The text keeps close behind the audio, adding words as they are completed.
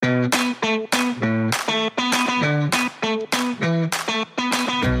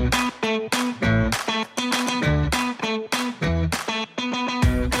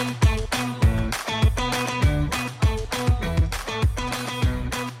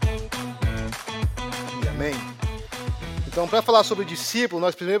Então, para falar sobre discípulo,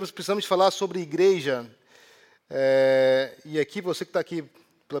 nós primeiro precisamos falar sobre igreja. E aqui, você que está aqui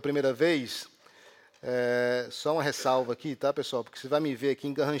pela primeira vez, só uma ressalva aqui, tá, pessoal? Porque você vai me ver aqui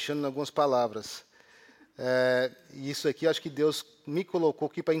engarranchando em algumas palavras. E isso aqui, acho que Deus me colocou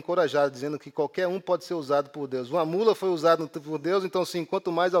aqui para encorajar, dizendo que qualquer um pode ser usado por Deus. Uma mula foi usada por Deus, então, assim,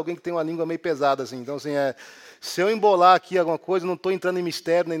 quanto mais alguém que tem uma língua meio pesada, assim. Então, assim, se eu embolar aqui alguma coisa, não estou entrando em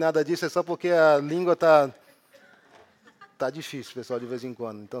mistério nem nada disso, é só porque a língua está difícil, pessoal, de vez em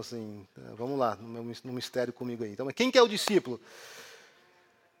quando. Então, assim, vamos lá, no mistério comigo aí. Então, quem que é o discípulo?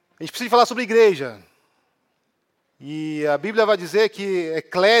 A gente precisa falar sobre igreja. E a Bíblia vai dizer que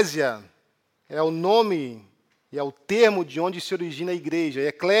eclésia é o nome e é o termo de onde se origina a igreja. E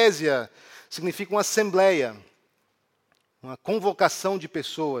eclésia significa uma assembleia, uma convocação de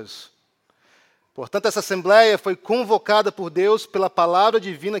pessoas. Portanto, essa assembleia foi convocada por Deus pela palavra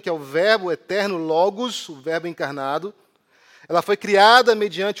divina, que é o verbo eterno logos, o verbo encarnado. Ela foi criada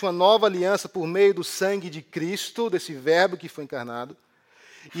mediante uma nova aliança por meio do sangue de Cristo, desse verbo que foi encarnado.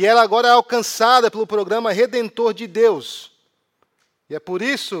 E ela agora é alcançada pelo programa redentor de Deus. E é por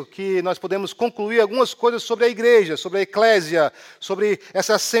isso que nós podemos concluir algumas coisas sobre a igreja, sobre a eclésia, sobre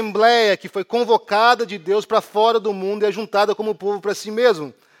essa assembleia que foi convocada de Deus para fora do mundo e é juntada como povo para si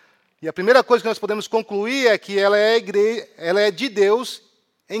mesmo. E a primeira coisa que nós podemos concluir é que ela é de Deus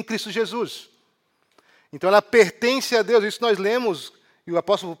em Cristo Jesus. Então ela pertence a Deus. Isso nós lemos, e o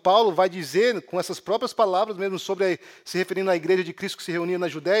apóstolo Paulo vai dizer, com essas próprias palavras mesmo, se referindo à igreja de Cristo que se reunia na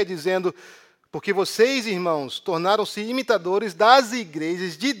Judéia, dizendo: porque vocês, irmãos, tornaram-se imitadores das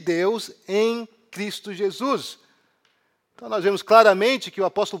igrejas de Deus em Cristo Jesus. Então nós vemos claramente que o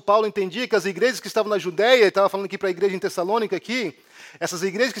apóstolo Paulo entendia que as igrejas que estavam na Judéia, ele estava falando aqui para a igreja em Tessalônica aqui, essas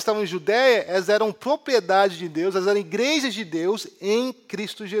igrejas que estavam em Judéia, elas eram propriedade de Deus, elas eram igrejas de Deus em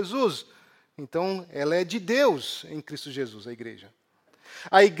Cristo Jesus. Então, ela é de Deus em Cristo Jesus, a igreja.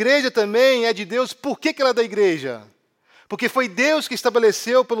 A igreja também é de Deus. Por que ela é da igreja? Porque foi Deus que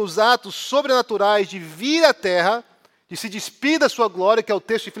estabeleceu pelos atos sobrenaturais de vir à terra, de se despir da sua glória, que é o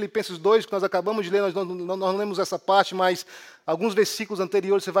texto de Filipenses 2, que nós acabamos de ler, nós não lemos essa parte, mas alguns versículos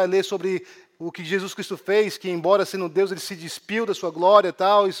anteriores você vai ler sobre o que Jesus Cristo fez, que embora sendo Deus, ele se despiu da sua glória e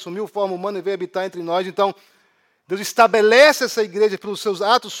tal, e assumiu forma humana e veio habitar entre nós. Então, Deus estabelece essa igreja pelos seus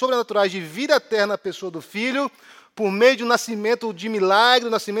atos sobrenaturais de vir à terra na pessoa do Filho, por meio de um nascimento de milagre,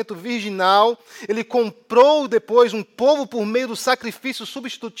 um nascimento virginal. Ele comprou depois um povo por meio do sacrifício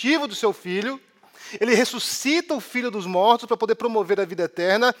substitutivo do seu Filho. Ele ressuscita o Filho dos mortos para poder promover a vida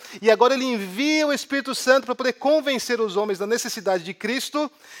eterna. E agora ele envia o Espírito Santo para poder convencer os homens da necessidade de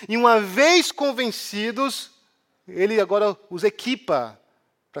Cristo. E uma vez convencidos, ele agora os equipa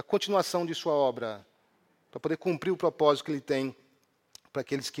para a continuação de sua obra, para poder cumprir o propósito que ele tem para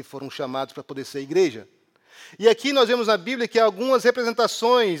aqueles que foram chamados para poder ser igreja. E aqui nós vemos na Bíblia que há algumas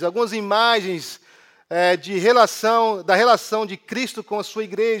representações, algumas imagens da relação de Cristo com a sua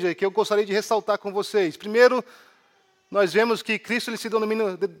igreja, que eu gostaria de ressaltar com vocês. Primeiro, nós vemos que Cristo ele se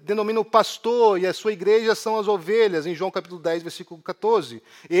denomina o pastor e a sua igreja são as ovelhas, em João capítulo 10, versículo 14.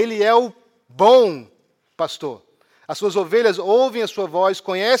 Ele é o bom pastor. As suas ovelhas ouvem a sua voz,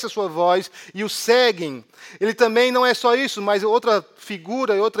 conhecem a sua voz e o seguem. Ele também não é só isso, mas outra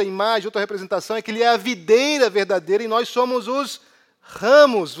figura, outra imagem, outra representação é que ele é a videira verdadeira e nós somos os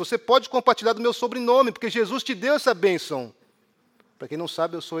ramos. Você pode compartilhar do meu sobrenome, porque Jesus te deu essa bênção. Para quem não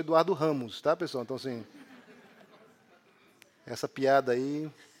sabe, eu sou Eduardo Ramos, tá, pessoal? Então, assim, essa piada aí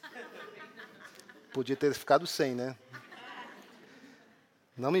podia ter ficado sem, né?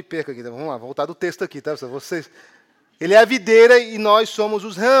 Não me perca aqui, tá? Vamos lá, voltar do texto aqui, tá, pessoal? Ele é a videira e nós somos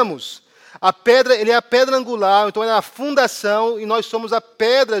os ramos. A pedra, ele é a pedra angular, então ele é a fundação e nós somos a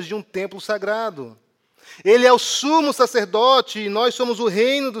pedra de um templo sagrado. Ele é o sumo sacerdote e nós somos o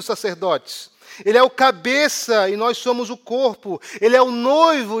reino dos sacerdotes. Ele é o cabeça e nós somos o corpo. Ele é o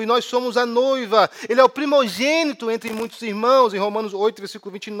noivo e nós somos a noiva. Ele é o primogênito entre muitos irmãos. Em Romanos 8,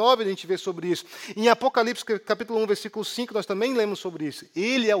 versículo 29, a gente vê sobre isso. Em Apocalipse, capítulo 1, versículo 5, nós também lemos sobre isso.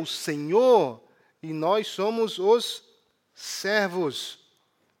 Ele é o Senhor e nós somos os servos.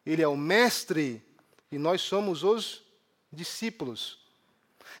 Ele é o mestre e nós somos os discípulos.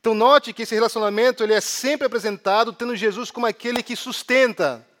 Então note que esse relacionamento ele é sempre apresentado tendo Jesus como aquele que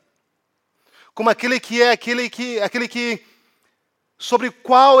sustenta, como aquele que sobre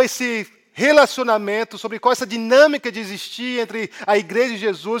qual esse relacionamento, sobre qual essa dinâmica de existir entre a igreja e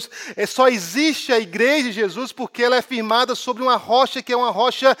Jesus, só existe a igreja de Jesus porque ela é firmada sobre uma rocha que é uma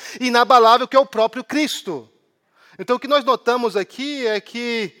rocha inabalável, que é o próprio Cristo. Então o que nós notamos aqui é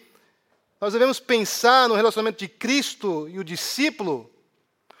que nós devemos pensar no relacionamento de Cristo e o discípulo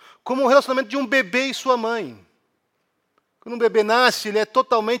como o relacionamento de um bebê e sua mãe. Quando um bebê nasce, ele é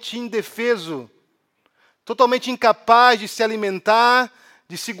totalmente indefeso, totalmente incapaz de se alimentar,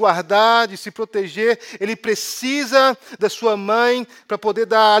 de se guardar, de se proteger. Ele precisa da sua mãe para poder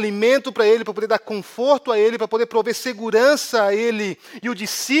dar alimento para ele, para poder dar conforto a ele, para poder prover segurança a ele. E o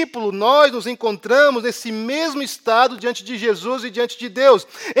discípulo, nós nos encontramos nesse mesmo estado diante de Jesus e diante de Deus.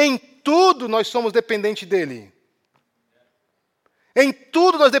 Em tudo nós somos dependentes dele. Em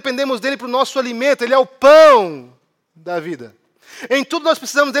tudo nós dependemos dele para o nosso alimento. Ele é o pão da vida. Em tudo nós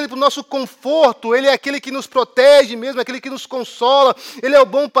precisamos dele para o nosso conforto. Ele é aquele que nos protege mesmo, aquele que nos consola. Ele é o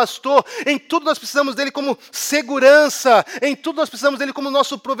bom pastor. Em tudo nós precisamos dele como segurança. Em tudo nós precisamos dele como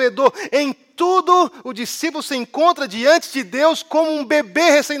nosso provedor. Em tudo o discípulo se encontra diante de Deus como um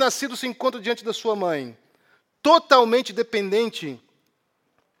bebê recém-nascido se encontra diante da sua mãe. Totalmente dependente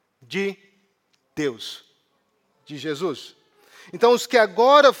de Deus, de Jesus. Então, os que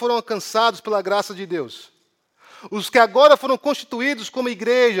agora foram alcançados pela graça de Deus, os que agora foram constituídos como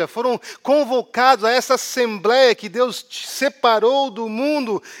igreja, foram convocados a essa assembleia que Deus separou do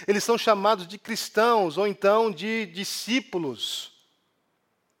mundo, eles são chamados de cristãos, ou então de discípulos.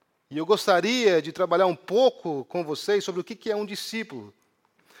 E eu gostaria de trabalhar um pouco com vocês sobre o que é um discípulo,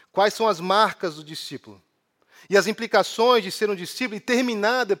 quais são as marcas do discípulo, e as implicações de ser um discípulo, e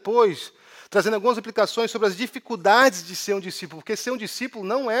terminar depois trazendo algumas implicações sobre as dificuldades de ser um discípulo, porque ser um discípulo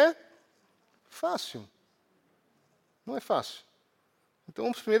não é fácil. Não é fácil. Então,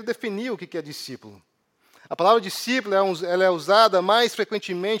 vamos primeiro definir o que é discípulo. A palavra discípulo ela é usada mais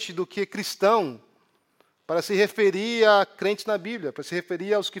frequentemente do que cristão para se referir a crentes na Bíblia, para se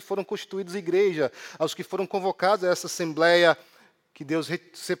referir aos que foram constituídos igreja, aos que foram convocados a essa assembleia que Deus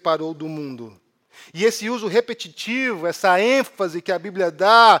separou do mundo. E esse uso repetitivo, essa ênfase que a Bíblia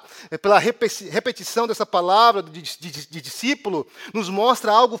dá pela repetição dessa palavra de discípulo, nos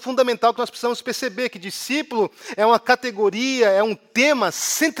mostra algo fundamental que nós precisamos perceber, que discípulo é uma categoria, é um tema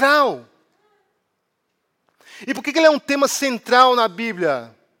central. E por que ele é um tema central na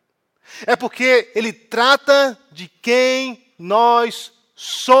Bíblia? É porque ele trata de quem nós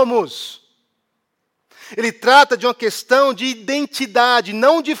somos. Ele trata de uma questão de identidade,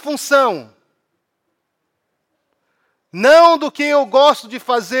 não de função. Não do que eu gosto de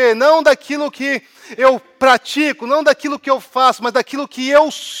fazer, não daquilo que eu pratico, não daquilo que eu faço, mas daquilo que eu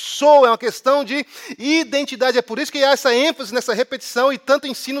sou. É uma questão de identidade. É por isso que há essa ênfase nessa repetição e tanto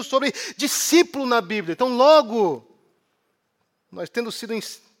ensino sobre discípulo na Bíblia. Então, logo, nós tendo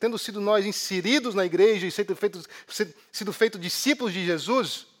sido nós inseridos na igreja e sido feito discípulos de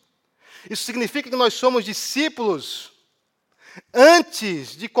Jesus, isso significa que nós somos discípulos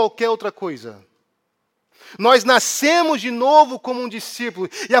antes de qualquer outra coisa. Nós nascemos de novo como um discípulo,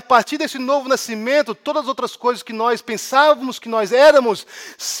 e a partir desse novo nascimento, todas as outras coisas que nós pensávamos que nós éramos,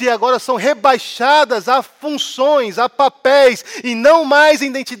 se agora são rebaixadas a funções, a papéis, e não mais em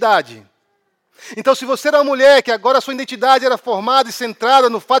identidade. Então, se você era uma mulher que agora a sua identidade era formada e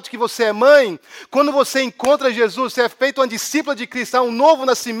centrada no fato de que você é mãe, quando você encontra Jesus, você é feito uma discípula de Cristo, há um novo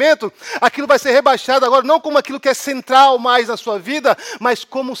nascimento, aquilo vai ser rebaixado agora não como aquilo que é central mais na sua vida, mas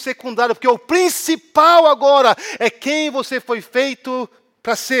como secundário, porque o principal agora é quem você foi feito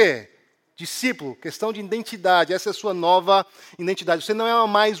para ser. Discípulo, questão de identidade, essa é a sua nova identidade. Você não é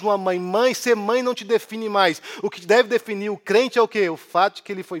mais uma mãe, ser mãe não te define mais. O que deve definir o crente é o quê? O fato de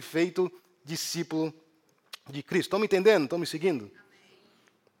que ele foi feito discípulo de Cristo. Estão me entendendo? Estão me seguindo?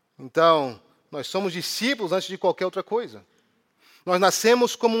 Então, nós somos discípulos antes de qualquer outra coisa. Nós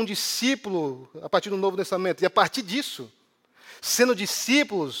nascemos como um discípulo a partir do novo nascimento. E a partir disso, sendo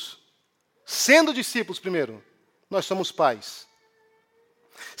discípulos primeiro, nós somos pais.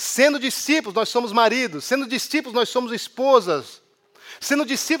 Sendo discípulos, nós somos maridos. Sendo discípulos, nós somos esposas. Sendo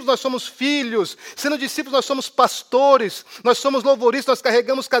discípulos, nós somos filhos. Sendo discípulos, nós somos pastores. Nós somos louvoristas, nós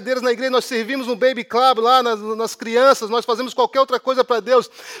carregamos cadeiras na igreja, nós servimos no baby club lá nas crianças, nós fazemos qualquer outra coisa para Deus.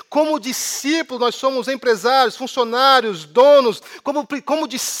 Como discípulos, nós somos empresários, funcionários, donos. Como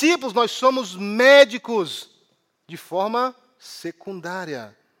discípulos, nós somos médicos, de forma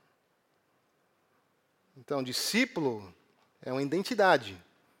secundária. Então, discípulo é uma identidade.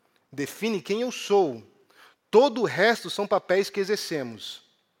 Define quem eu sou. Todo o resto são papéis que exercemos.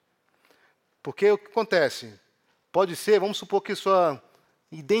 Porque o que acontece? Pode ser, vamos supor que sua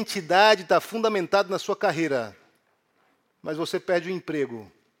identidade está fundamentada na sua carreira, mas você perde o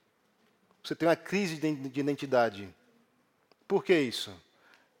emprego. Você tem uma crise de identidade. Por que isso?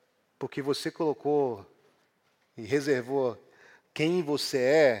 Porque você colocou e reservou quem você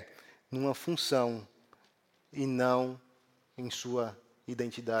é numa função e não em sua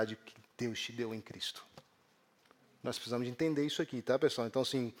identidade que Deus te deu em Cristo. Nós precisamos de entender isso aqui, tá, pessoal? Então,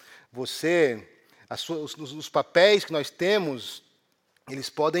 assim, você, os papéis que nós temos, eles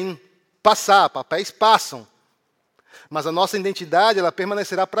podem passar, papéis passam. Mas a nossa identidade, ela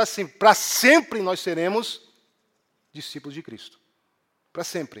permanecerá para sempre. Para sempre nós seremos discípulos de Cristo. Para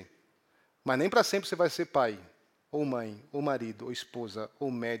sempre. Mas nem para sempre você vai ser pai, ou mãe, ou marido, ou esposa, ou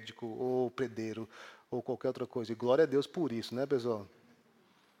médico, ou predeiro, ou qualquer outra coisa. E glória a Deus por isso, né, pessoal?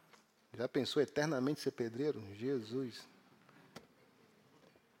 Já pensou eternamente ser pedreiro? Jesus.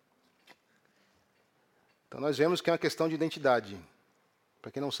 Então nós vemos que é uma questão de identidade. Para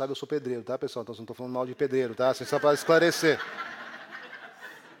quem não sabe, eu sou pedreiro, tá, pessoal? Então não estou falando mal de pedreiro, tá? Só para esclarecer.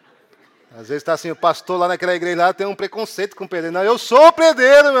 Às vezes está assim, o pastor lá naquela igreja lá tem um preconceito com pedreiro. Não, eu sou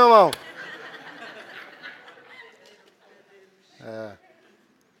pedreiro, meu irmão.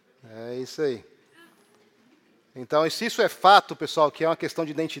 É isso aí. Então, se isso é fato, pessoal, que é uma questão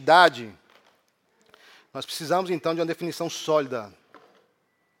de identidade, nós precisamos, então, de uma definição sólida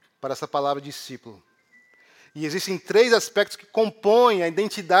para essa palavra discípulo. E existem 3 aspectos que compõem a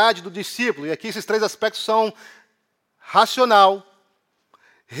identidade do discípulo. E aqui esses 3 aspectos são racional,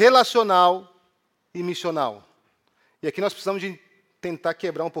 relacional e missional. E aqui nós precisamos de tentar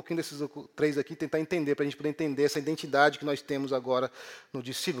quebrar um pouquinho desses 3 aqui, tentar entender, para a gente poder entender essa identidade que nós temos agora no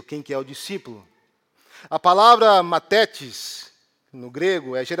discípulo. Quem que é o discípulo? A palavra matetes, no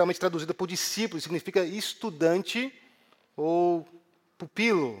grego, é geralmente traduzida por discípulo, significa estudante ou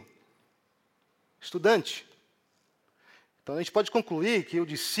pupilo. Estudante. Então a gente pode concluir que o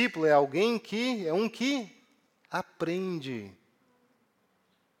discípulo é alguém que aprende.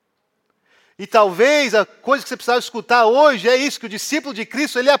 E talvez a coisa que você precisava escutar hoje é isso, que o discípulo de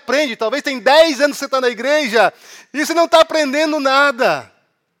Cristo, ele aprende. Talvez tem 10 anos que você está na igreja e você não está aprendendo nada.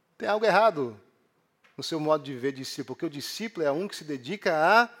 Tem algo errado no seu modo de ver discípulo, porque o discípulo é um que se dedica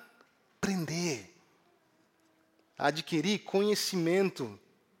a aprender, a adquirir conhecimento.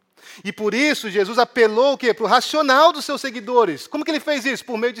 E por isso Jesus apelou o quê? Para o racional dos seus seguidores. Como que ele fez isso?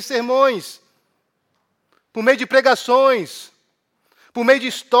 Por meio de sermões, por meio de pregações, por meio de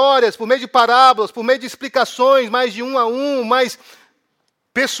histórias, por meio de parábolas, por meio de explicações mais de 1 a 1, mais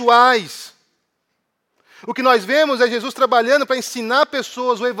pessoais. O que nós vemos é Jesus trabalhando para ensinar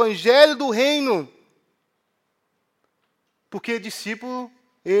pessoas o evangelho do reino. Porque discípulo,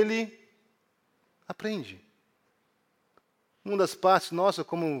 ele aprende. Uma das partes nossa,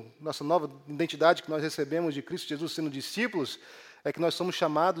 como nossa nova identidade que nós recebemos de Cristo Jesus sendo discípulos, é que nós somos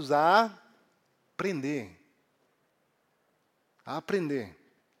chamados a aprender. A aprender.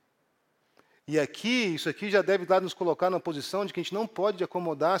 E isso aqui já deve nos colocar numa posição de que a gente não pode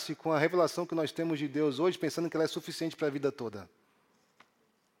acomodar-se com a revelação que nós temos de Deus hoje, pensando que ela é suficiente para a vida toda.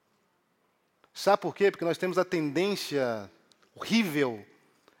 Sabe por quê? Porque nós temos a tendência horrível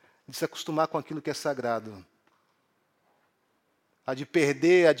de se acostumar com aquilo que é sagrado. A de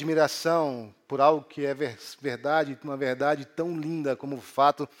perder a admiração por algo que é verdade, uma verdade tão linda como o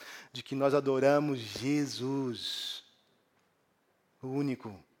fato de que nós adoramos Jesus, o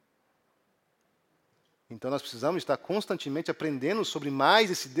único. Então nós precisamos estar constantemente aprendendo sobre mais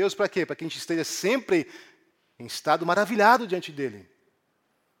esse Deus, para quê? Para que a gente esteja sempre em estado maravilhado diante dele.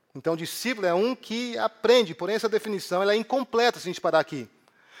 Então o discípulo é um que aprende, porém essa definição ela é incompleta se a gente parar aqui.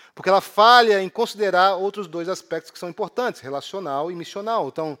 Porque ela falha em considerar outros 2 aspectos que são importantes, relacional e missional.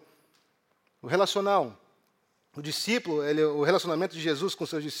 Então, o relacional. O discípulo, o relacionamento de Jesus com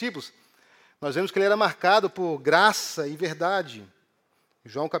seus discípulos, nós vemos que ele era marcado por graça e verdade.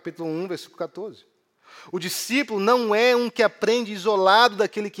 João capítulo 1, versículo 14. O discípulo não é um que aprende isolado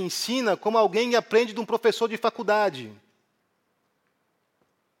daquele que ensina, como alguém que aprende de um professor de faculdade.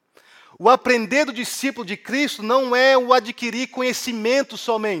 O aprender do discípulo de Cristo não é o adquirir conhecimento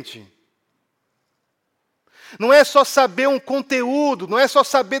somente. Não é só saber um conteúdo, não é só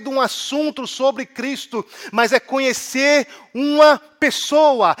saber de um assunto sobre Cristo, mas é conhecer uma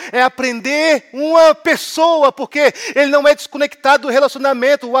pessoa, é aprender uma pessoa, porque ele não é desconectado do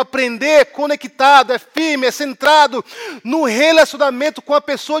relacionamento. O aprender é conectado, é firme, é centrado no relacionamento com a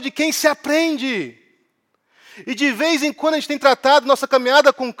pessoa de quem se aprende. E de vez em quando a gente tem tratado nossa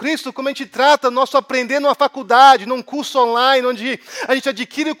caminhada com Cristo como a gente trata nosso aprender numa faculdade, num curso online, onde a gente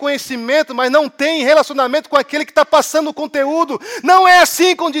adquire o conhecimento, mas não tem relacionamento com aquele que está passando o conteúdo. Não é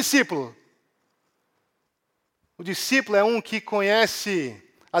assim com o discípulo. O discípulo é um que conhece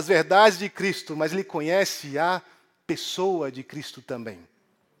as verdades de Cristo, mas ele conhece a pessoa de Cristo também.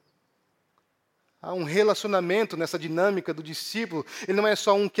 Há um relacionamento nessa dinâmica do discípulo. Ele não é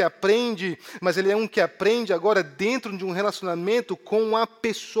só um que aprende, mas ele é um que aprende agora dentro de um relacionamento com a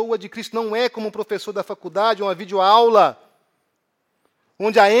pessoa de Cristo. Não é como um professor da faculdade, uma videoaula,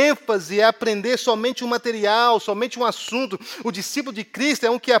 onde a ênfase é aprender somente um material, somente um assunto. O discípulo de Cristo é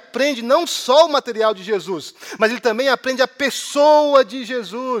um que aprende não só o material de Jesus, mas ele também aprende a pessoa de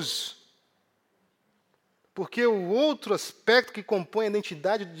Jesus. Porque o outro aspecto que compõe a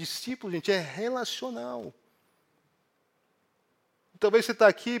identidade do discípulo, gente, é relacional. Talvez você está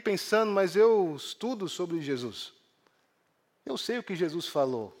aqui pensando, mas eu estudo sobre Jesus. Eu sei o que Jesus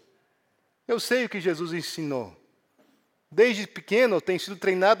falou. Eu sei o que Jesus ensinou. Desde pequeno eu tenho sido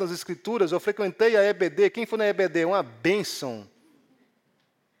treinado nas Escrituras, eu frequentei a EBD. Quem foi na EBD? Uma bênção.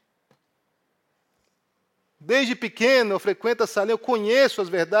 Desde pequeno eu frequento a sala, eu conheço as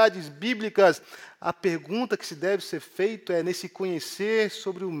verdades bíblicas. A pergunta que se deve ser feita é, nesse conhecer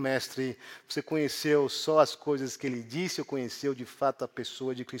sobre o Mestre, você conheceu só as coisas que ele disse ou conheceu de fato a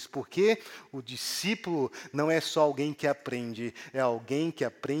pessoa de Cristo? Porque o discípulo não é só alguém que aprende, é alguém que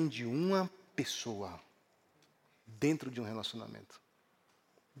aprende uma pessoa dentro de um relacionamento.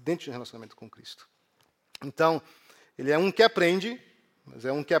 Dentro de um relacionamento com Cristo. Então, ele é um que aprende, mas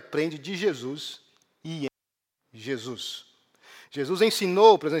é um que aprende de Jesus e em Jesus. Jesus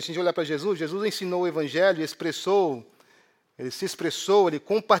ensinou, por exemplo, se a gente olhar para Jesus, Jesus ensinou o Evangelho e ele se expressou, ele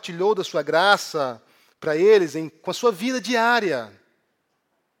compartilhou da sua graça para eles com a sua vida diária.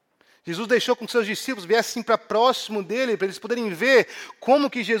 Jesus deixou com que seus discípulos viessem para próximo dele, para eles poderem ver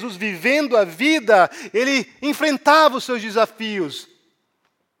como que Jesus, vivendo a vida, ele enfrentava os seus desafios.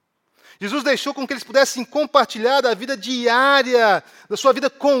 Jesus deixou com que eles pudessem compartilhar da vida diária, da sua vida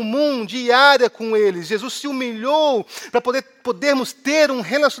comum, diária com eles. Jesus se humilhou para podermos ter um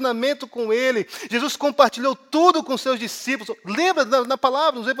relacionamento com ele. Jesus compartilhou tudo com seus discípulos. Lembra na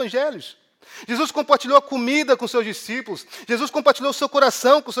palavra, nos evangelhos? Jesus compartilhou a comida com seus discípulos. Jesus compartilhou o seu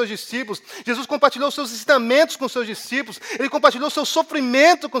coração com seus discípulos. Jesus compartilhou os seus ensinamentos com seus discípulos. Ele compartilhou o seu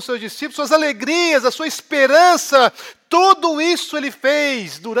sofrimento com seus discípulos, suas alegrias, a sua esperança. Tudo isso ele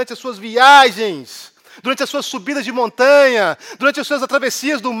fez durante as suas viagens, durante as suas subidas de montanha, durante as suas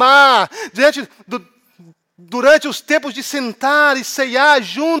travessias do mar, durante os tempos de sentar e ceiar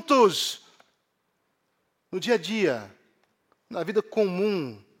juntos. No dia a dia, na vida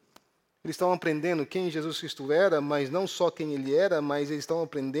comum, eles estavam aprendendo quem Jesus Cristo era, mas não só quem ele era, mas eles estavam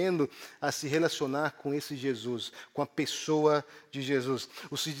aprendendo a se relacionar com esse Jesus, com a pessoa de Jesus.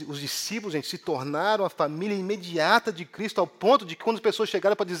 Os discípulos, gente, se tornaram a família imediata de Cristo, ao ponto de que quando as pessoas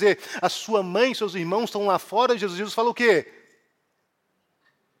chegaram para dizer a sua mãe e seus irmãos estão lá fora, Jesus fala o quê?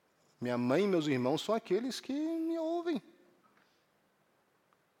 Minha mãe e meus irmãos são aqueles que me ouvem,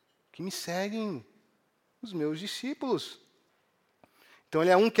 que me seguem, os meus discípulos. Então, ele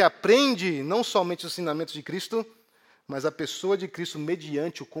é um que aprende não somente os ensinamentos de Cristo, mas a pessoa de Cristo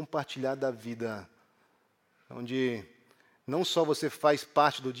mediante o compartilhar da vida. Onde não só você faz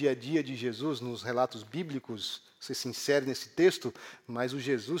parte do dia a dia de Jesus, nos relatos bíblicos, você se insere nesse texto, mas o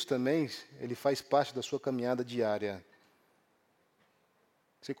Jesus também, ele faz parte da sua caminhada diária.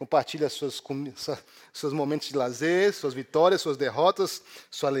 Você compartilha seus momentos de lazer, suas vitórias, suas derrotas,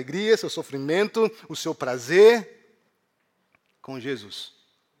 sua alegria, seu sofrimento, o seu prazer com Jesus.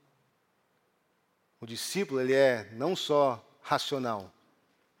 O discípulo, ele é não só racional,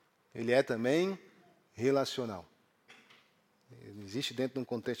 ele é também relacional. Ele existe dentro de um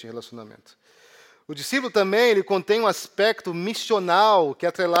contexto de relacionamento. O discípulo também, ele contém um aspecto missional que é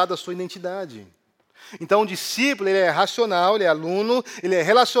atrelado à sua identidade. Então, o discípulo, ele é racional, ele é aluno, ele é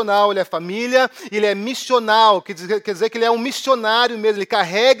relacional, ele é família, ele é missional, quer dizer que ele é um missionário mesmo, ele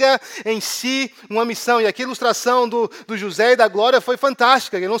carrega em si uma missão. E aqui a ilustração do José e da Glória foi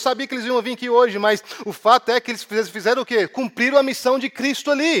fantástica. Eu não sabia que eles iam vir aqui hoje, mas o fato é que eles fizeram o quê? Cumpriram a missão de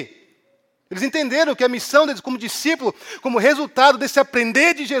Cristo ali. Eles entenderam que a missão deles como discípulo, como resultado desse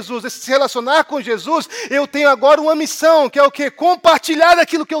aprender de Jesus, desse se relacionar com Jesus, eu tenho agora uma missão, que é o quê? Compartilhar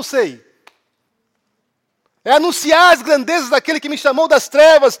aquilo que eu sei. É anunciar as grandezas daquele que me chamou das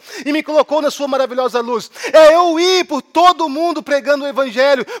trevas e me colocou na sua maravilhosa luz. É eu ir por todo mundo pregando o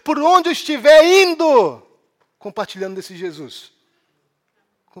Evangelho, por onde eu estiver indo, compartilhando desse Jesus.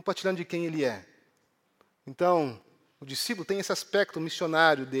 Compartilhando de quem ele é. Então, o discípulo tem esse aspecto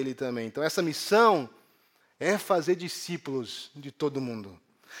missionário dele também. Então, essa missão é fazer discípulos de todo mundo.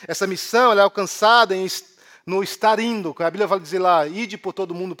 Essa missão ela é alcançada no estar indo. A Bíblia vai dizer lá, ide por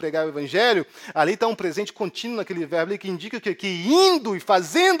todo mundo pregar o Evangelho. Ali está um presente contínuo naquele verbo ali que indica que indo e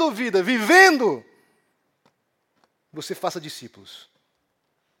fazendo vida, vivendo, você faça discípulos.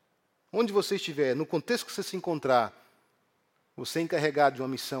 Onde você estiver, no contexto que você se encontrar, Você é encarregado de uma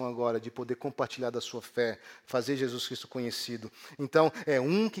missão agora, de poder compartilhar da sua fé, fazer Jesus Cristo conhecido. Então, é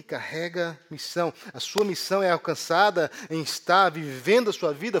um que carrega missão. A sua missão é alcançada em estar vivendo a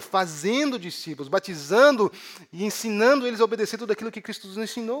sua vida, fazendo discípulos, batizando e ensinando eles a obedecer tudo aquilo que Cristo nos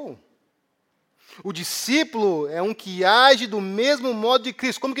ensinou. O discípulo é um que age do mesmo modo de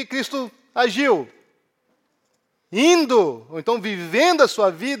Cristo. Como que Cristo agiu? Indo, ou então vivendo a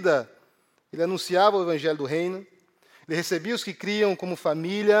sua vida, ele anunciava o evangelho do reino. Ele recebia os que criam como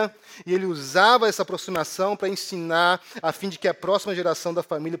família e ele usava essa aproximação para ensinar a fim de que a próxima geração da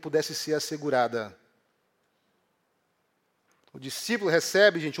família pudesse ser assegurada. O discípulo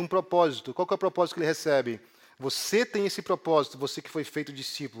recebe, gente, um propósito. Qual que é o propósito que ele recebe? Você tem esse propósito, você que foi feito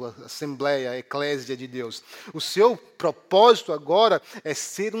discípulo, a assembleia, a eclésia de Deus. O seu propósito agora é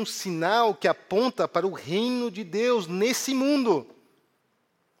ser um sinal que aponta para o reino de Deus nesse mundo.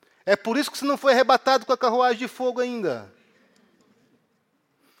 É por isso que você não foi arrebatado com a carruagem de fogo ainda.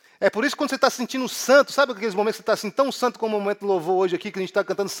 É por isso que quando você está se sentindo santo, sabe aqueles momentos que você está assim, tão santo como o momento do louvor hoje aqui, que a gente está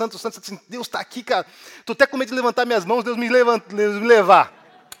cantando santo, santo, você está assim, Deus está aqui, cara. Estou até com medo de levantar minhas mãos, Deus me levar.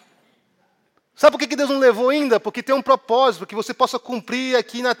 Sabe por que Deus não levou ainda? Porque tem um propósito, que você possa cumprir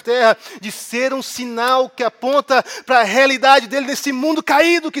aqui na terra, de ser um sinal que aponta para a realidade dele nesse mundo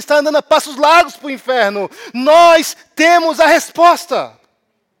caído, que está andando a passos largos para o inferno. Nós temos a resposta.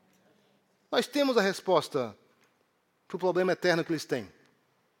 Nós temos a resposta para o problema eterno que eles têm.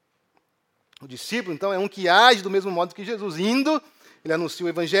 O discípulo, então, é um que age do mesmo modo que Jesus. Indo, ele anuncia o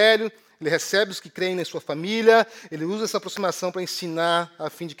evangelho, ele recebe os que creem na sua família, ele usa essa aproximação para ensinar, a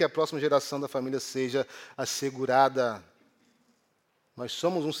fim de que a próxima geração da família seja assegurada. Nós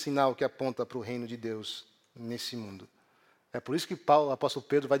somos um sinal que aponta para o reino de Deus nesse mundo. É por isso que o apóstolo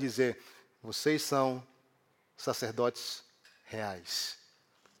Pedro vai dizer, vocês são sacerdotes reais.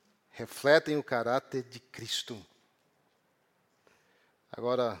 Refletem o caráter de Cristo.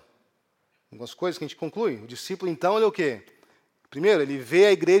 Agora, algumas coisas que a gente conclui. O discípulo, então, ele é o quê? Primeiro, ele vê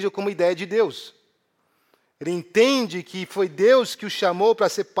a igreja como ideia de Deus. Ele entende que foi Deus que o chamou para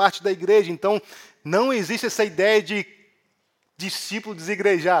ser parte da igreja. Então, não existe essa ideia de discípulo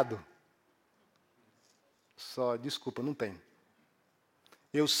desigrejado. Desculpa, não tem.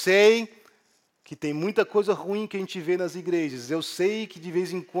 Eu sei que tem muita coisa ruim que a gente vê nas igrejas. Eu sei que de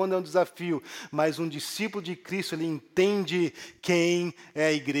vez em quando é um desafio, mas um discípulo de Cristo, ele entende quem é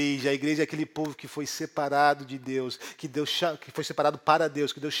a igreja. A igreja é aquele povo que foi separado de Deus, que foi separado para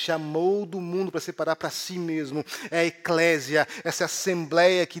Deus, que Deus chamou do mundo para separar para si mesmo. É a eclésia, essa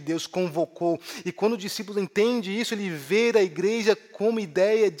assembleia que Deus convocou. E quando o discípulo entende isso, ele vê a igreja como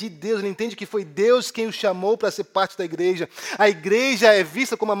ideia de Deus. Ele entende que foi Deus quem o chamou para ser parte da igreja. A igreja é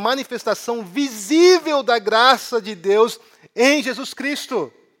vista como a manifestação visível da graça de Deus em Jesus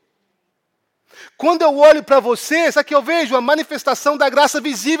Cristo. Quando eu olho para você, isso aqui eu vejo a manifestação da graça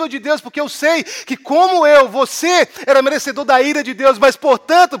visível de Deus, porque eu sei que como você era merecedor da ira de Deus, mas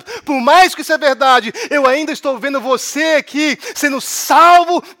portanto, por mais que isso é verdade, eu ainda estou vendo você aqui, sendo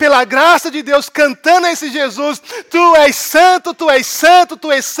salvo pela graça de Deus, cantando a esse Jesus, tu és santo, tu és santo,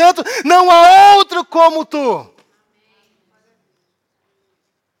 tu és santo, não há outro como tu.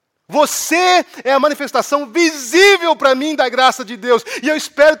 Você é a manifestação visível para mim da graça de Deus. E eu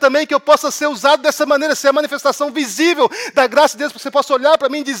espero também que eu possa ser usado dessa maneira, ser a manifestação visível da graça de Deus, para que você possa olhar para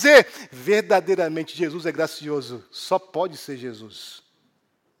mim e dizer, verdadeiramente Jesus é gracioso. Só pode ser Jesus.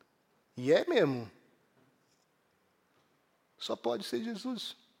 E é mesmo. Só pode ser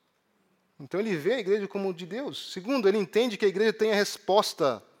Jesus. Então ele vê a igreja como de Deus. Segundo, ele entende que a igreja tem a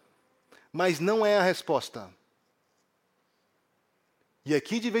resposta, mas não é a resposta. E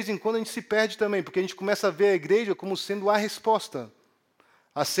aqui, de vez em quando, a gente se perde também, porque a gente começa a ver a igreja como sendo a resposta.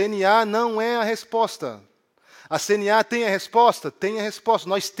 A CNA não é a resposta. A CNA tem a resposta? Tem a resposta.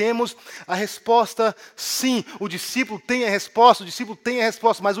 Nós temos a resposta, sim. O discípulo tem a resposta,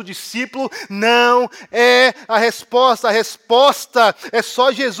 mas o discípulo não é a resposta. A resposta é só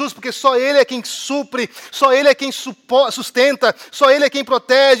Jesus, porque só Ele é quem supre, só Ele é quem sustenta, só Ele é quem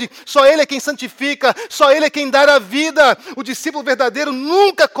protege, só Ele é quem santifica, só Ele é quem dá a vida. O discípulo verdadeiro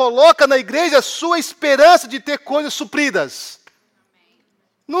nunca coloca na igreja a sua esperança de ter coisas supridas.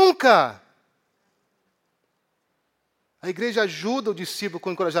 Nunca. A igreja ajuda o discípulo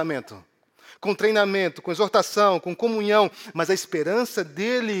com encorajamento, com treinamento, com exortação, com comunhão, mas a esperança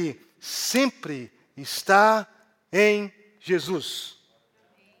dele sempre está em Jesus.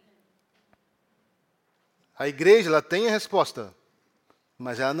 A igreja, ela tem a resposta,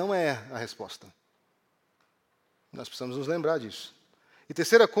 mas ela não é a resposta. Nós precisamos nos lembrar disso. E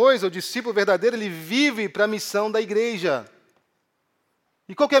terceira coisa, o discípulo verdadeiro, ele vive para a missão da igreja.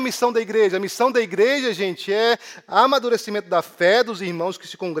 E qual que é a missão da igreja? A missão da igreja, gente, é amadurecimento da fé dos irmãos que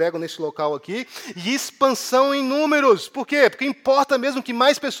se congregam nesse local aqui e expansão em números. Por quê? Porque importa mesmo que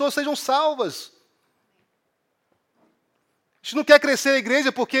mais pessoas sejam salvas. A gente não quer crescer a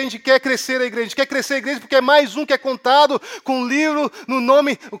igreja porque a gente quer crescer a igreja. A gente quer crescer a igreja porque é mais um que é contado com o livro,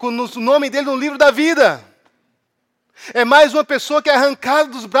 com o nome dele no livro da vida. É mais uma pessoa que é arrancada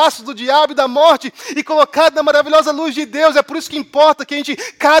dos braços do diabo e da morte e colocada na maravilhosa luz de Deus. É por isso que importa que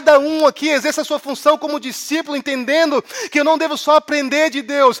cada um aqui exerça a sua função como discípulo, entendendo que eu não devo só aprender de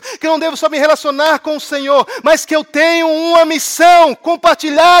Deus, que eu não devo só me relacionar com o Senhor, mas que eu tenho uma missão,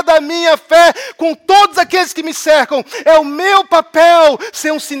 compartilhar da minha fé com todos aqueles que me cercam. É o meu papel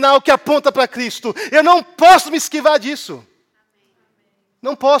ser um sinal que aponta para Cristo. Eu não posso me esquivar disso.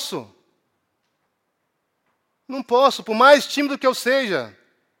 Não posso. Não posso, por mais tímido que eu seja,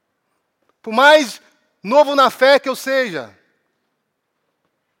 por mais novo na fé que eu seja,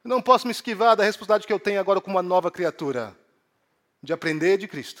 eu não posso me esquivar da responsabilidade que eu tenho agora como uma nova criatura, de aprender de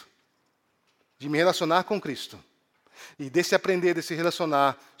Cristo, de me relacionar com Cristo. E desse aprender, desse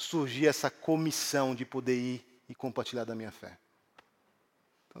relacionar, surgir essa comissão de poder ir e compartilhar da minha fé.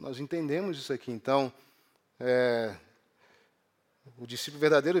 Então nós entendemos isso aqui. Então, o discípulo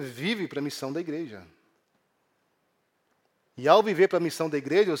verdadeiro vive para a missão da igreja. E ao viver para a missão da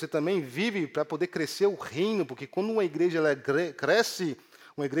igreja, você também vive para poder crescer o reino, porque quando uma igreja ela cresce,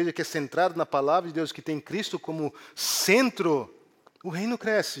 uma igreja que é centrada na palavra de Deus, que tem Cristo como centro, o reino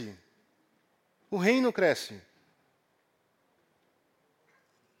cresce. O reino cresce.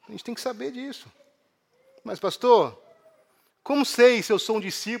 A gente tem que saber disso. Mas, pastor, como sei se eu sou um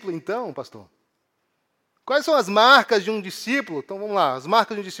discípulo, então, pastor? Quais são as marcas de um discípulo? Então vamos lá, as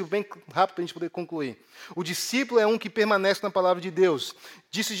marcas de um discípulo, bem rápido para a gente poder concluir. O discípulo é um que permanece na palavra de Deus.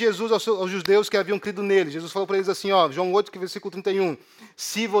 Disse Jesus aos judeus que haviam crido nele. Jesus falou para eles assim, João 8, versículo 31.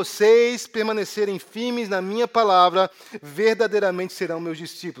 Se vocês permanecerem firmes na minha palavra, verdadeiramente serão meus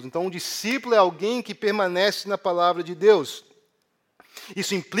discípulos. Então um discípulo é alguém que permanece na palavra de Deus.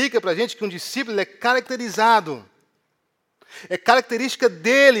 Isso implica para a gente que um discípulo ele é caracterizado. É característica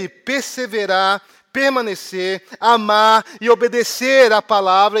dele perseverar, permanecer, amar e obedecer à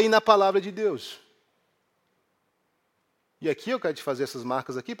palavra e na palavra de Deus. E aqui eu quero te fazer essas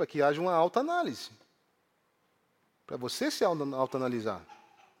marcas aqui para que haja uma autoanálise. Para você se autoanalisar.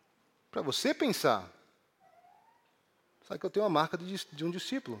 Para você pensar. Sabe que eu tenho uma marca de um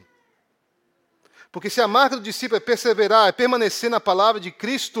discípulo. Porque se a marca do discípulo é perseverar, é permanecer na palavra de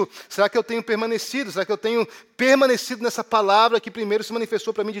Cristo, será que eu tenho permanecido? Será que eu tenho permanecido nessa palavra que primeiro se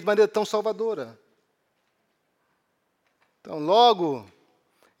manifestou para mim de maneira tão salvadora? Então, logo,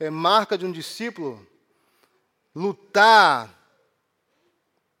 é marca de um discípulo lutar.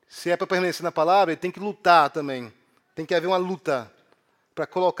 Se é para permanecer na palavra, ele tem que lutar também. Tem que haver uma luta para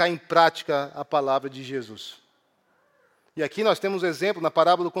colocar em prática a palavra de Jesus. E aqui nós temos um exemplo na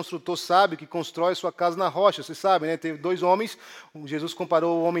parábola do construtor sábio que constrói sua casa na rocha. Vocês sabem, né? Teve dois homens. Jesus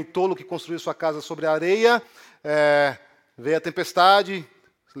comparou o homem tolo que construiu sua casa sobre a areia. Veio a tempestade,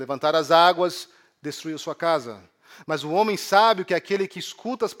 levantaram as águas, destruiu sua casa. Mas o homem sábio, que é aquele que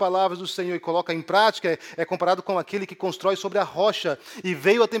escuta as palavras do Senhor e coloca em prática, é comparado com aquele que constrói sobre a rocha. E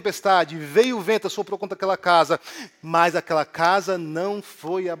veio a tempestade, veio o vento, soprou contra aquela casa. Mas aquela casa não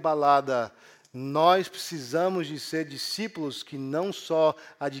foi abalada. Nós precisamos de ser discípulos que não só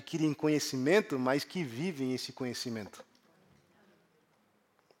adquirem conhecimento, mas que vivem esse conhecimento.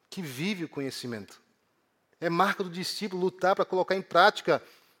 Que vive o conhecimento. É marca do discípulo lutar para colocar em prática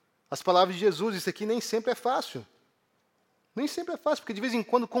as palavras de Jesus. Isso aqui nem sempre é fácil. Nem sempre é fácil, porque de vez em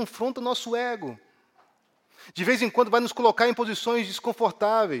quando confronta o nosso ego. De vez em quando vai nos colocar em posições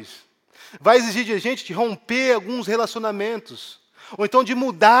desconfortáveis. Vai exigir de a gente de romper alguns relacionamentos. Ou então de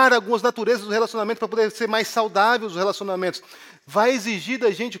mudar algumas naturezas do relacionamento para poder ser mais saudáveis os relacionamentos. Vai exigir da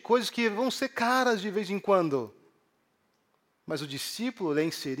gente coisas que vão ser caras de vez em quando. Mas o discípulo é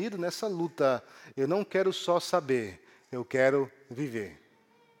inserido nessa luta. Eu não quero só saber, eu quero viver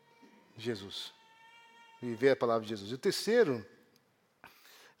Jesus. Viver a palavra de Jesus. E o terceiro,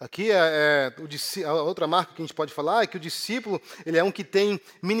 aqui a outra marca que a gente pode falar é que o discípulo ele é um que tem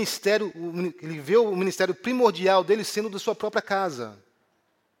ministério, ele vê o ministério primordial dele sendo da sua própria casa.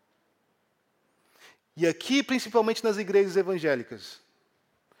 E aqui, principalmente nas igrejas evangélicas,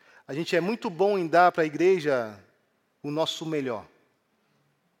 a gente é muito bom em dar para a igreja o nosso melhor.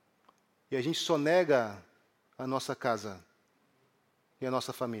 E a gente sonega a nossa casa e a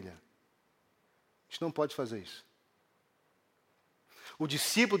nossa família. A gente não pode fazer isso. O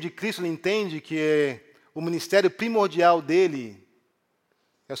discípulo de Cristo ele entende que o ministério primordial dele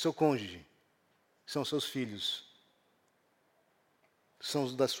é o seu cônjuge, são seus filhos. são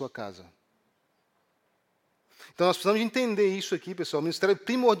os da sua casa. Então nós precisamos entender isso aqui, pessoal. O ministério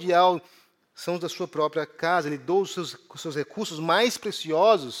primordial são os da sua própria casa. Ele doa os seus recursos mais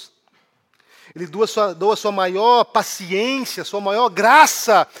preciosos. Ele doa a sua maior paciência, a sua maior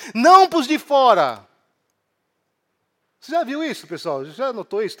graça, não para os de fora. Você já viu isso, pessoal? Já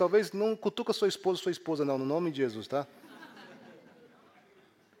notou isso? Talvez não cutuca sua esposa não, no nome de Jesus, tá?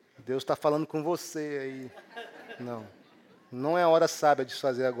 Deus está falando com você aí. Não é a hora sábia de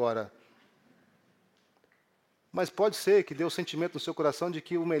fazer agora. Mas pode ser que dê o sentimento no seu coração de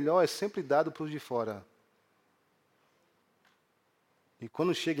que o melhor é sempre dado para os de fora. E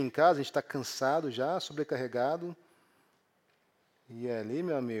quando chega em casa, a gente está cansado já, sobrecarregado. E é ali,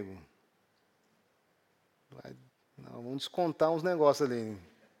 meu amigo, vamos descontar uns negócios ali.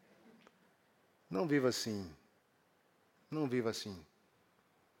 Não viva assim. Não viva assim.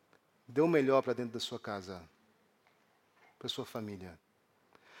 Dê o melhor para dentro da sua casa. Para a sua família.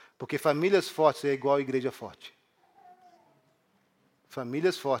 Porque famílias fortes é igual a igreja forte.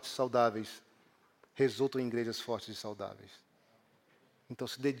 Famílias fortes, saudáveis, resultam em igrejas fortes e saudáveis. Então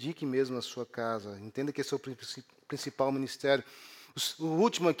se dedique mesmo à sua casa. Entenda que esse é o principal ministério. O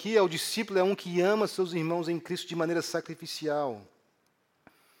último aqui é o discípulo, é um que ama seus irmãos em Cristo de maneira sacrificial.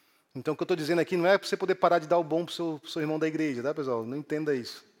 Então o que eu estou dizendo aqui não é para você poder parar de dar o bom para o seu irmão da igreja, tá, pessoal? Não entenda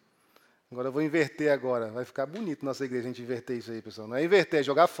isso. Agora eu vou inverter agora. Vai ficar bonito na nossa igreja a gente inverter isso aí, pessoal. Não é inverter, é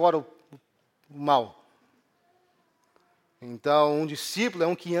jogar fora o mal. Então, um discípulo é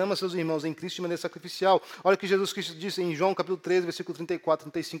um que ama seus irmãos em Cristo de maneira sacrificial. Olha o que Jesus Cristo disse em João capítulo 13, versículo 34,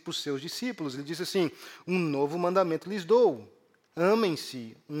 35 para os seus discípulos. Ele disse assim: um novo mandamento lhes dou.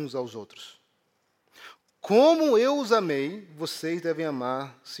 Amem-se uns aos outros. Como eu os amei, vocês devem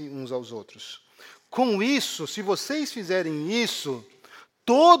amar-se uns aos outros. Com isso, se vocês fizerem isso,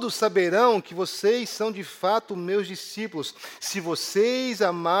 todos saberão que vocês são de fato meus discípulos, se vocês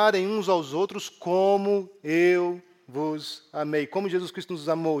amarem uns aos outros como eu vos amei. Como Jesus Cristo nos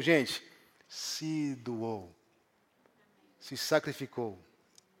amou, gente? Se doou. Se sacrificou.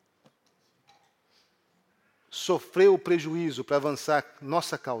 Sofreu o prejuízo para avançar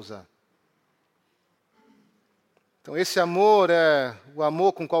nossa causa. Então esse amor é o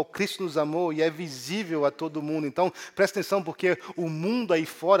amor com o qual Cristo nos amou e é visível a todo mundo. Então presta atenção, porque o mundo aí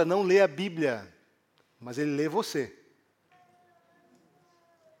fora não lê a Bíblia, mas ele lê você.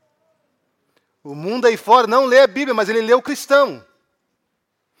 O mundo aí fora não lê a Bíblia, mas ele lê o cristão.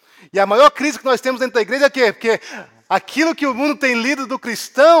 E a maior crise que nós temos dentro da igreja é o quê? Porque aquilo que o mundo tem lido do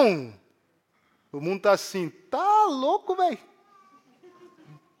cristão, o mundo está assim, tá louco, velho.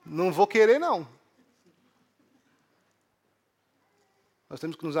 Não vou querer, não. Nós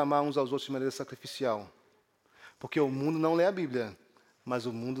temos que nos amar uns aos outros de maneira sacrificial. Porque o mundo não lê a Bíblia, mas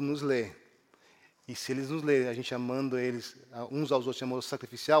o mundo nos lê. E se eles nos lerem, a gente amando eles uns aos outros de amor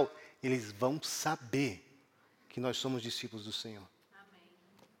sacrificial, eles vão saber que nós somos discípulos do Senhor. Amém.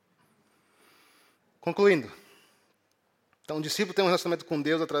 Concluindo. Então, o discípulo tem um relacionamento com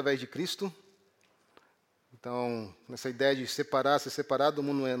Deus através de Cristo. Então, nessa ideia de ser separado do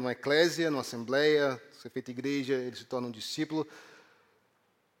mundo numa eclésia, numa assembleia, ser feita igreja, ele se torna um discípulo.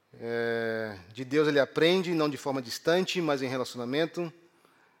 De Deus ele aprende, não de forma distante, mas em relacionamento.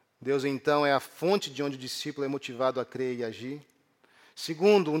 Deus, então, é a fonte de onde o discípulo é motivado a crer e agir.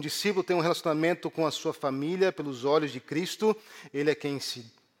 Segundo, um discípulo tem um relacionamento com a sua família pelos olhos de Cristo. Ele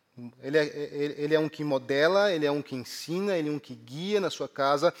é um que modela, ele é um que ensina, ele é um que guia na sua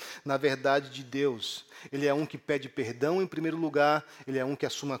casa na verdade de Deus. Ele é um que pede perdão em primeiro lugar, ele é um que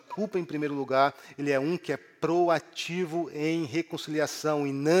assume a culpa em primeiro lugar, ele é um que é proativo em reconciliação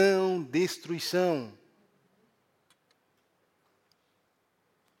e não destruição.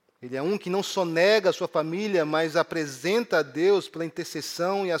 Ele é um que não só nega a sua família, mas apresenta a Deus pela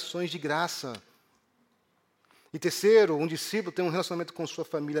intercessão e ações de graça. E terceiro, um discípulo tem um relacionamento com sua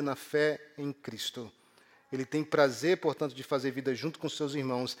família na fé em Cristo. Ele tem prazer, portanto, de fazer vida junto com seus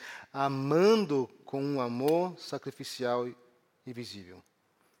irmãos, amando com um amor sacrificial e visível.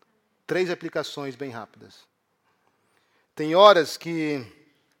 3 aplicações bem rápidas. Tem horas que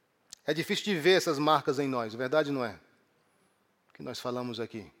é difícil de ver essas marcas em nós, verdade ou não é? O que nós falamos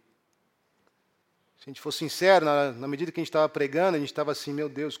aqui. Se a gente for sincero, na medida que a gente estava pregando, a gente estava assim, meu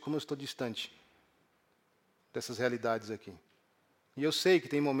Deus, como eu estou distante dessas realidades aqui. E eu sei que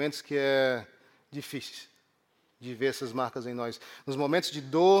tem momentos que é difíceis de ver essas marcas em nós. Nos momentos de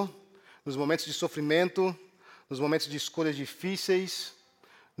dor, nos momentos de sofrimento, nos momentos de escolhas difíceis,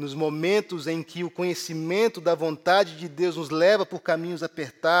 nos momentos em que o conhecimento da vontade de Deus nos leva por caminhos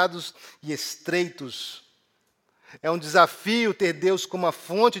apertados e estreitos. É um desafio ter Deus como a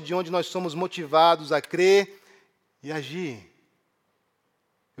fonte de onde nós somos motivados a crer e agir.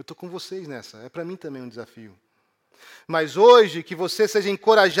 Eu estou com vocês nessa. É para mim também um desafio. Mas hoje, que você seja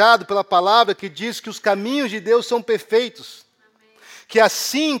encorajado pela palavra que diz que os caminhos de Deus são perfeitos. Que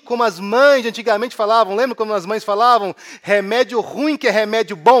assim como as mães antigamente falavam, lembra como as mães falavam? Remédio ruim que é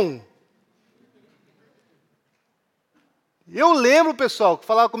remédio bom. Eu lembro, pessoal, que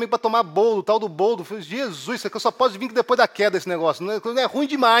falava comigo para tomar bolo, o tal do bolo. Eu falei, Jesus, isso aqui só pode vir depois da queda esse negócio. Não é ruim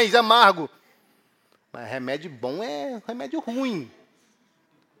demais, é amargo. Mas remédio bom é remédio ruim.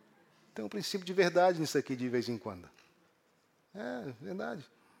 Tem um princípio de verdade nisso aqui de vez em quando. É verdade.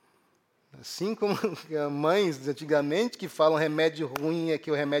 Assim como mães antigamente que falam remédio ruim é que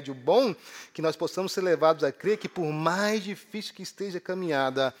é o remédio bom, que nós possamos ser levados a crer que por mais difícil que esteja a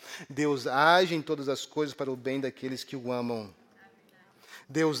caminhada, Deus age em todas as coisas para o bem daqueles que o amam.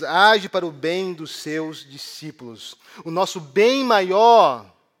 Deus age para o bem dos seus discípulos. O nosso bem maior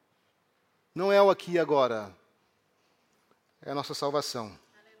não é o aqui e agora, é a nossa salvação.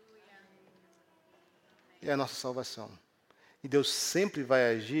 É a nossa salvação. E Deus sempre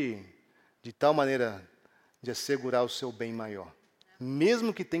vai agir de tal maneira de assegurar o seu bem maior.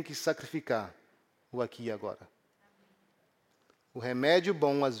 Mesmo que tenha que sacrificar o aqui e agora. O remédio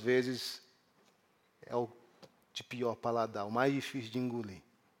bom, às vezes, é o de pior paladar, o mais difícil de engolir.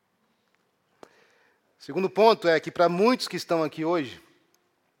 Segundo ponto é que para muitos que estão aqui hoje,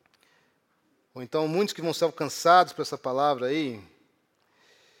 ou então muitos que vão ser alcançados por essa palavra aí,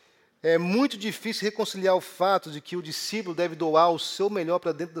 é muito difícil reconciliar o fato de que o discípulo deve doar o seu melhor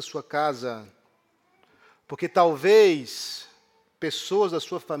para dentro da sua casa, porque talvez pessoas da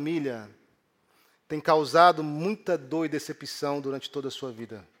sua família tenham causado muita dor e decepção durante toda a sua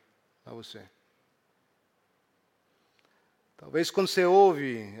vida a você. Talvez quando você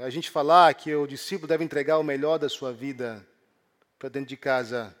ouve a gente falar que o discípulo deve entregar o melhor da sua vida para dentro de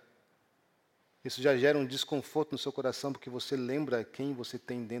casa, isso já gera um desconforto no seu coração, porque você lembra quem você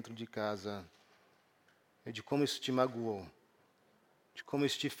tem dentro de casa. E de como isso te magoou. De como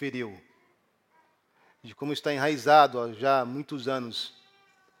isso te feriu. De como está enraizado há já muitos anos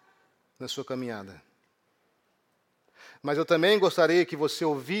na sua caminhada. Mas eu também gostaria que você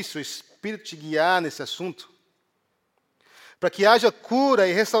ouvisse o Espírito te guiar nesse assunto, para que haja cura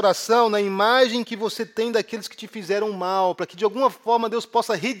e restauração na imagem que você tem daqueles que te fizeram mal, para que de alguma forma Deus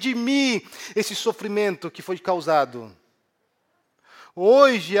possa redimir esse sofrimento que foi causado.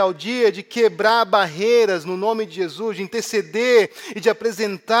 Hoje é o dia de quebrar barreiras no nome de Jesus, de interceder e de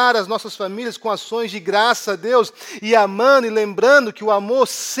apresentar as nossas famílias com ações de graça a Deus, e amando e lembrando que o amor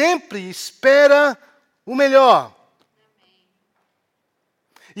sempre espera o melhor.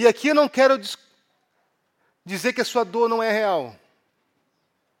 E aqui eu não quero dizer que a sua dor não é real.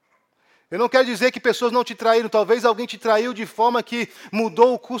 Eu não quero dizer que pessoas não te traíram. Talvez alguém te traiu de forma que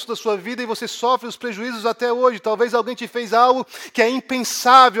mudou o curso da sua vida e você sofre os prejuízos até hoje. Talvez alguém te fez algo que é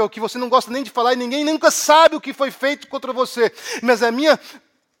impensável, que você não gosta nem de falar e ninguém nunca sabe o que foi feito contra você. Mas a minha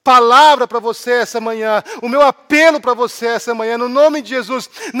palavra para você essa manhã, o meu apelo para você essa manhã, no nome de Jesus,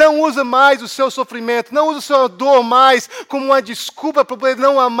 não usa mais o seu sofrimento, não usa a sua dor mais como uma desculpa para poder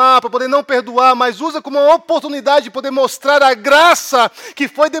não amar, para poder não perdoar, mas usa como uma oportunidade de poder mostrar a graça que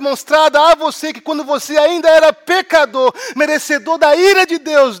foi demonstrada a você, que quando você ainda era pecador, merecedor da ira de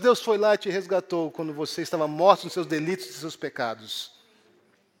Deus, Deus foi lá e te resgatou quando você estava morto nos seus delitos e seus pecados.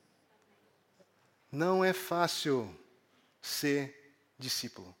 Não é fácil ser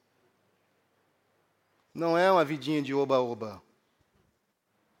discípulo. Não é uma vidinha de oba-oba.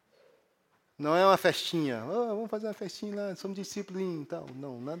 Não é uma festinha. Oh, vamos fazer uma festinha lá, somos discípulos e tal.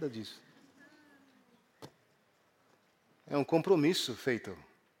 Não, nada disso. É um compromisso feito.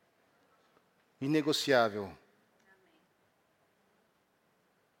 Inegociável.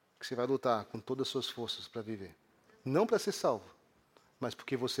 Que você vai lutar com todas as suas forças para viver. Não para ser salvo, mas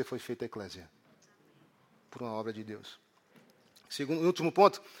porque você foi feito a eclésia. Por uma obra de Deus. Segundo, último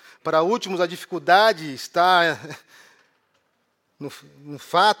ponto, para últimos, a dificuldade está no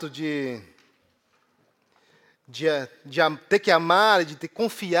fato de ter que amar, de ter que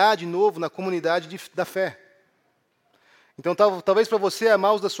confiar de novo na comunidade da fé. Então, talvez para você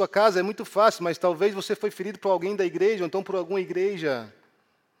amar os da sua casa é muito fácil, mas talvez você foi ferido por alguém da igreja, ou então por alguma igreja.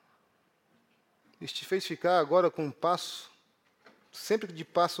 Isso te fez ficar agora com um passo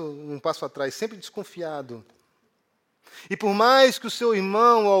atrás, sempre desconfiado. E por mais que o seu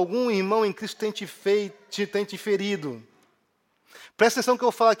irmão ou algum irmão em Cristo tenha te ferido, presta atenção no que eu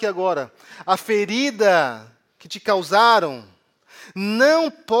vou falar aqui agora. A ferida que te causaram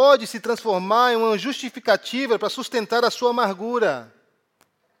não pode se transformar em uma justificativa para sustentar a sua amargura,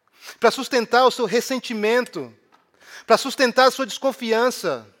 para sustentar o seu ressentimento, para sustentar a sua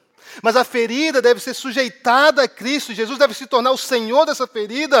desconfiança. Mas a ferida deve ser sujeitada a Cristo. Jesus deve se tornar o Senhor dessa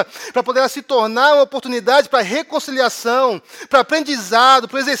ferida para poder se tornar uma oportunidade para reconciliação, para aprendizado,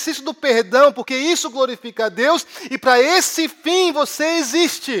 para o exercício do perdão, porque isso glorifica a Deus e para esse fim você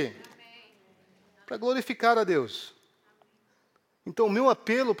existe. Para glorificar a Deus. Então, o meu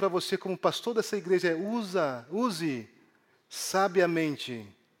apelo para você como pastor dessa igreja é use sabiamente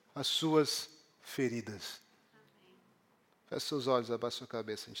as suas feridas. Feche seus olhos, abaixe sua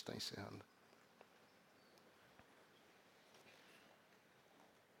cabeça, a gente está encerrando.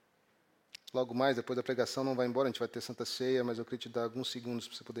 Logo mais, depois da pregação, não vai embora, a gente vai ter Santa Ceia, mas eu queria te dar alguns segundos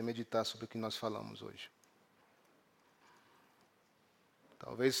para você poder meditar sobre o que nós falamos hoje.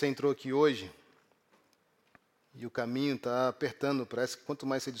 Talvez você entrou aqui hoje e o caminho está apertando, parece que quanto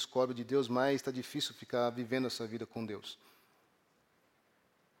mais você descobre de Deus, mais está difícil ficar vivendo essa vida com Deus.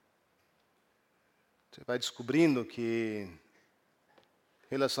 Você vai descobrindo que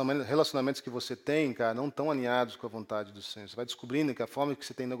relacionamentos que você tem, cara, não estão alinhados com a vontade do Senhor. Você vai descobrindo que a forma que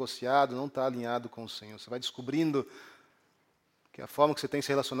você tem negociado não está alinhado com o Senhor. Você vai descobrindo que a forma que você tem se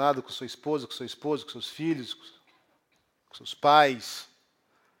relacionado com sua esposa, com seu esposo, com seus filhos, com seus pais,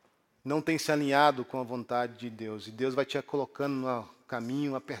 não tem se alinhado com a vontade de Deus. E Deus vai te colocando num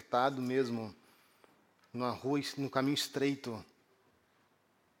caminho apertado mesmo, numa rua, num caminho estreito.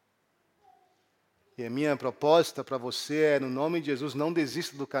 E a minha proposta para você é, no nome de Jesus, não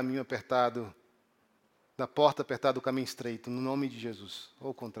desista do caminho apertado, da porta apertada do caminho estreito, no nome de Jesus. Ou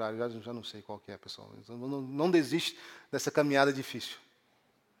ao contrário, já não sei qual que é, pessoal. Não desiste dessa caminhada difícil.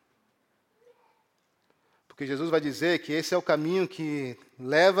 Porque Jesus vai dizer que esse é o caminho que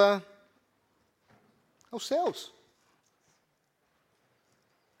leva aos céus.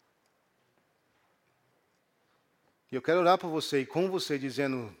 E eu quero orar por você e com você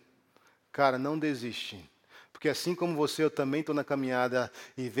dizendo, cara, não desiste. Porque assim como você, eu também estou na caminhada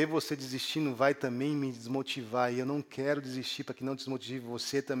e ver você desistindo vai também me desmotivar. E eu não quero desistir para que não desmotive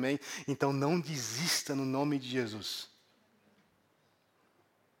você também. Então não desista no nome de Jesus.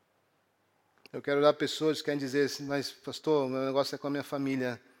 Eu quero orar pessoas que querem dizer assim, mas pastor, meu negócio é com a minha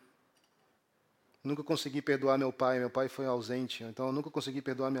família. Nunca consegui perdoar meu pai foi ausente. Então eu nunca consegui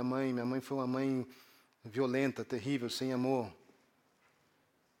perdoar minha mãe foi uma mãe violenta, terrível, sem amor.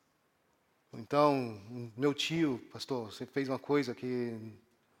 Então, meu tio, pastor, você fez uma coisa que...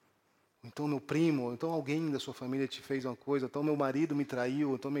 Então, meu primo, então alguém da sua família te fez uma coisa, então meu marido me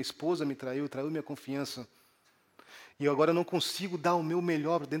traiu, então minha esposa me traiu minha confiança. E agora eu não consigo dar o meu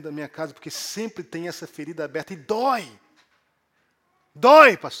melhor dentro da minha casa, porque sempre tem essa ferida aberta e dói.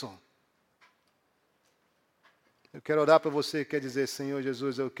 Dói, pastor. Eu quero orar para você, quer dizer, Senhor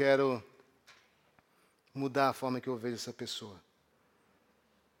Jesus, eu quero mudar a forma que eu vejo essa pessoa.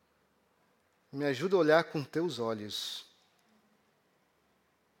 Me ajuda a olhar com teus olhos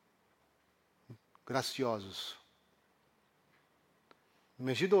graciosos.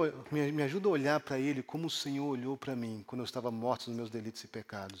 Me ajuda a olhar para Ele como o Senhor olhou para mim quando eu estava morto nos meus delitos e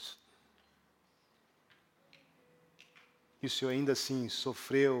pecados. E o Senhor ainda assim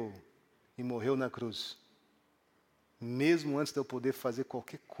sofreu e morreu na cruz. Mesmo antes de eu poder fazer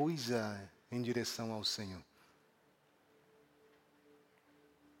qualquer coisa em direção ao Senhor.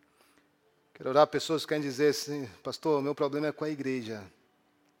 Quero orar para pessoas que querem dizer assim, pastor, meu problema é com a igreja.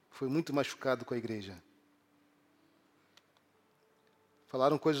 Fui muito machucado com a igreja.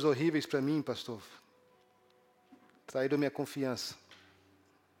 Falaram coisas horríveis para mim, pastor. Traíram minha confiança.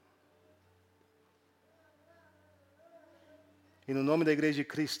 E no nome da Igreja de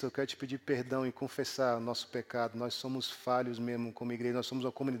Cristo, eu quero te pedir perdão e confessar o nosso pecado. Nós somos falhos mesmo como igreja. Nós somos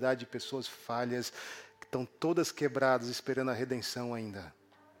uma comunidade de pessoas falhas, que estão todas quebradas, esperando a redenção ainda.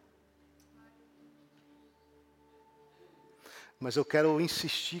 Mas eu quero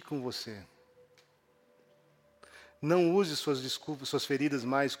insistir com você. Não use suas desculpas, suas feridas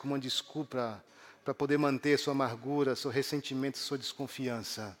mais como uma desculpa para poder manter sua amargura, seu ressentimento, sua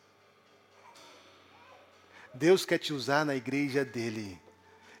desconfiança. Deus quer te usar na igreja dele.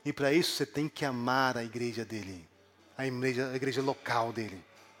 E para isso você tem que amar a igreja dele. A igreja local dele.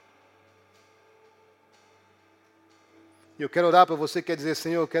 E eu quero orar para você que quer dizer,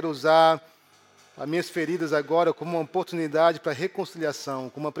 Senhor, eu quero usar as minhas feridas agora como uma oportunidade para reconciliação,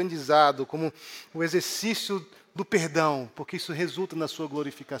 como aprendizado, como o exercício do perdão, porque isso resulta na sua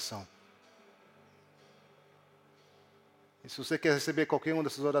glorificação. E se você quer receber qualquer uma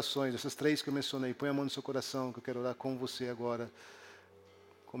dessas orações, essas 3 que eu mencionei, põe a mão no seu coração, que eu quero orar com você agora,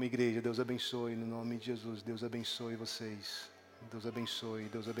 como igreja. Deus abençoe, no nome de Jesus. Deus abençoe vocês. Deus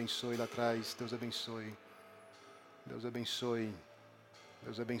abençoe lá atrás. Deus abençoe. Deus abençoe.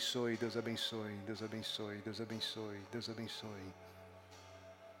 Deus abençoe, Deus abençoe, Deus abençoe, Deus abençoe, Deus abençoe.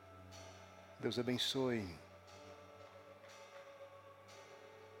 Deus abençoe.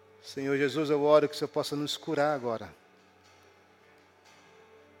 Senhor Jesus, eu oro que o Senhor possa nos curar agora.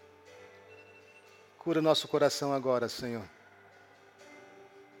 Cura nosso coração agora, Senhor.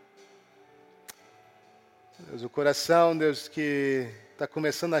 Deus, o coração, Deus, que está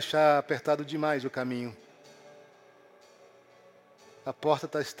começando a achar apertado demais o caminho. A porta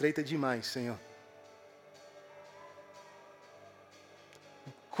está estreita demais, Senhor.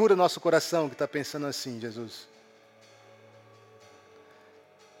 Cura nosso coração que está pensando assim, Jesus.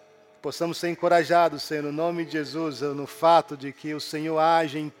 Possamos ser encorajados, Senhor, no nome de Jesus, no fato de que o Senhor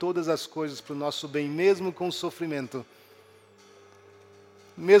age em todas as coisas para o nosso bem, mesmo com o sofrimento.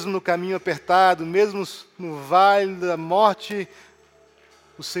 Mesmo no caminho apertado, mesmo no vale da morte,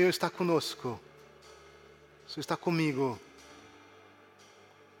 o Senhor está conosco. O Senhor está comigo.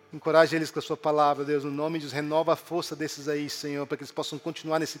 Encoraje eles com a sua palavra, Deus, no nome de Jesus. Renova a força desses aí, Senhor, para que eles possam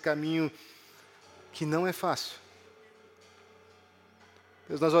continuar nesse caminho que não é fácil.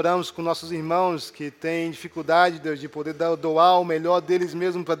 Deus, nós oramos com nossos irmãos que têm dificuldade, Deus, de poder doar o melhor deles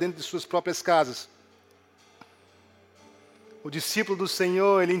mesmos para dentro de suas próprias casas. O discípulo do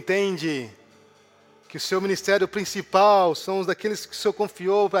Senhor, ele entende que o seu ministério principal são os daqueles que o Senhor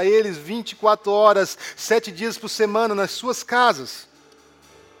confiou para eles 24 horas, 7 dias por semana nas suas casas.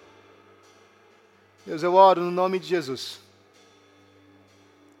 Deus, eu oro no nome de Jesus.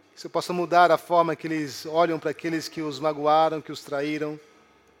 Que você possa mudar a forma que eles olham para aqueles que os magoaram, que os traíram,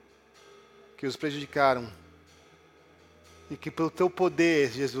 que os prejudicaram. E que pelo teu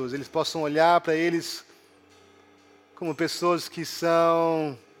poder, Jesus, eles possam olhar para eles como pessoas que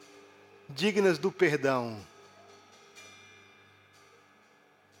são dignas do perdão.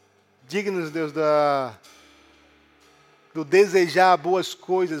 Dignas, Deus, do desejar boas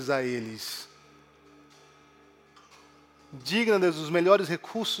coisas a eles. Digna, Deus, dos melhores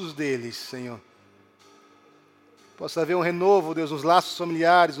recursos deles, Senhor. Possa haver um renovo, Deus, nos laços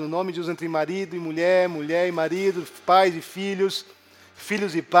familiares, no nome de Jesus, entre marido e mulher, mulher e marido, pais e filhos,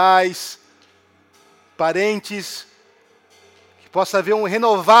 filhos e pais, parentes. Que possa haver um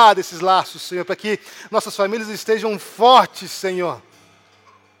renovar desses laços, Senhor, para que nossas famílias estejam fortes, Senhor,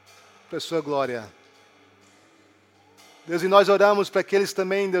 para a sua glória. Deus, e nós oramos para aqueles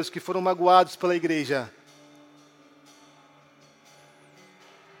também, Deus, que foram magoados pela igreja.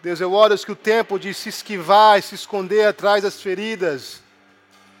 Deus, eu oro que o tempo de se esquivar e se esconder atrás das feridas,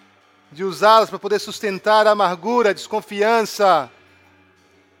 de usá-las para poder sustentar a amargura, a desconfiança,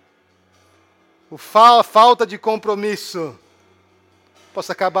 a falta de compromisso,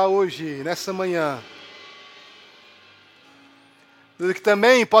 possa acabar hoje, nessa manhã. Deus, que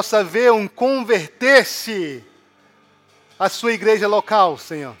também possa haver um converter-se à sua igreja local,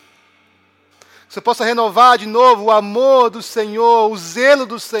 Senhor. Que você possa renovar de novo o amor do Senhor, o zelo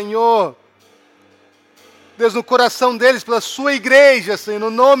do Senhor. Deus, no coração deles, pela sua igreja, Senhor,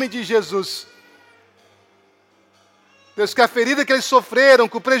 no nome de Jesus. Deus, que a ferida que eles sofreram,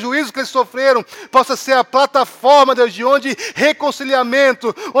 que o prejuízo que eles sofreram, possa ser a plataforma, Deus, de onde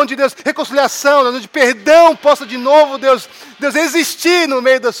reconciliamento, onde, Deus, reconciliação, onde perdão possa de novo, Deus, existir no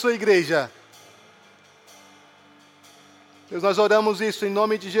meio da sua igreja. Deus, nós oramos isso em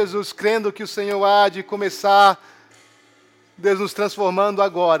nome de Jesus, crendo que o Senhor há de começar, Deus, nos transformando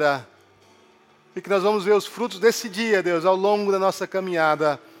agora. E que nós vamos ver os frutos desse dia, Deus, ao longo da nossa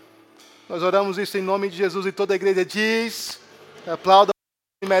caminhada. Nós oramos isso em nome de Jesus e toda a igreja diz, aplauda,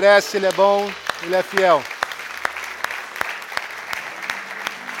 ele merece, ele é bom, ele é fiel.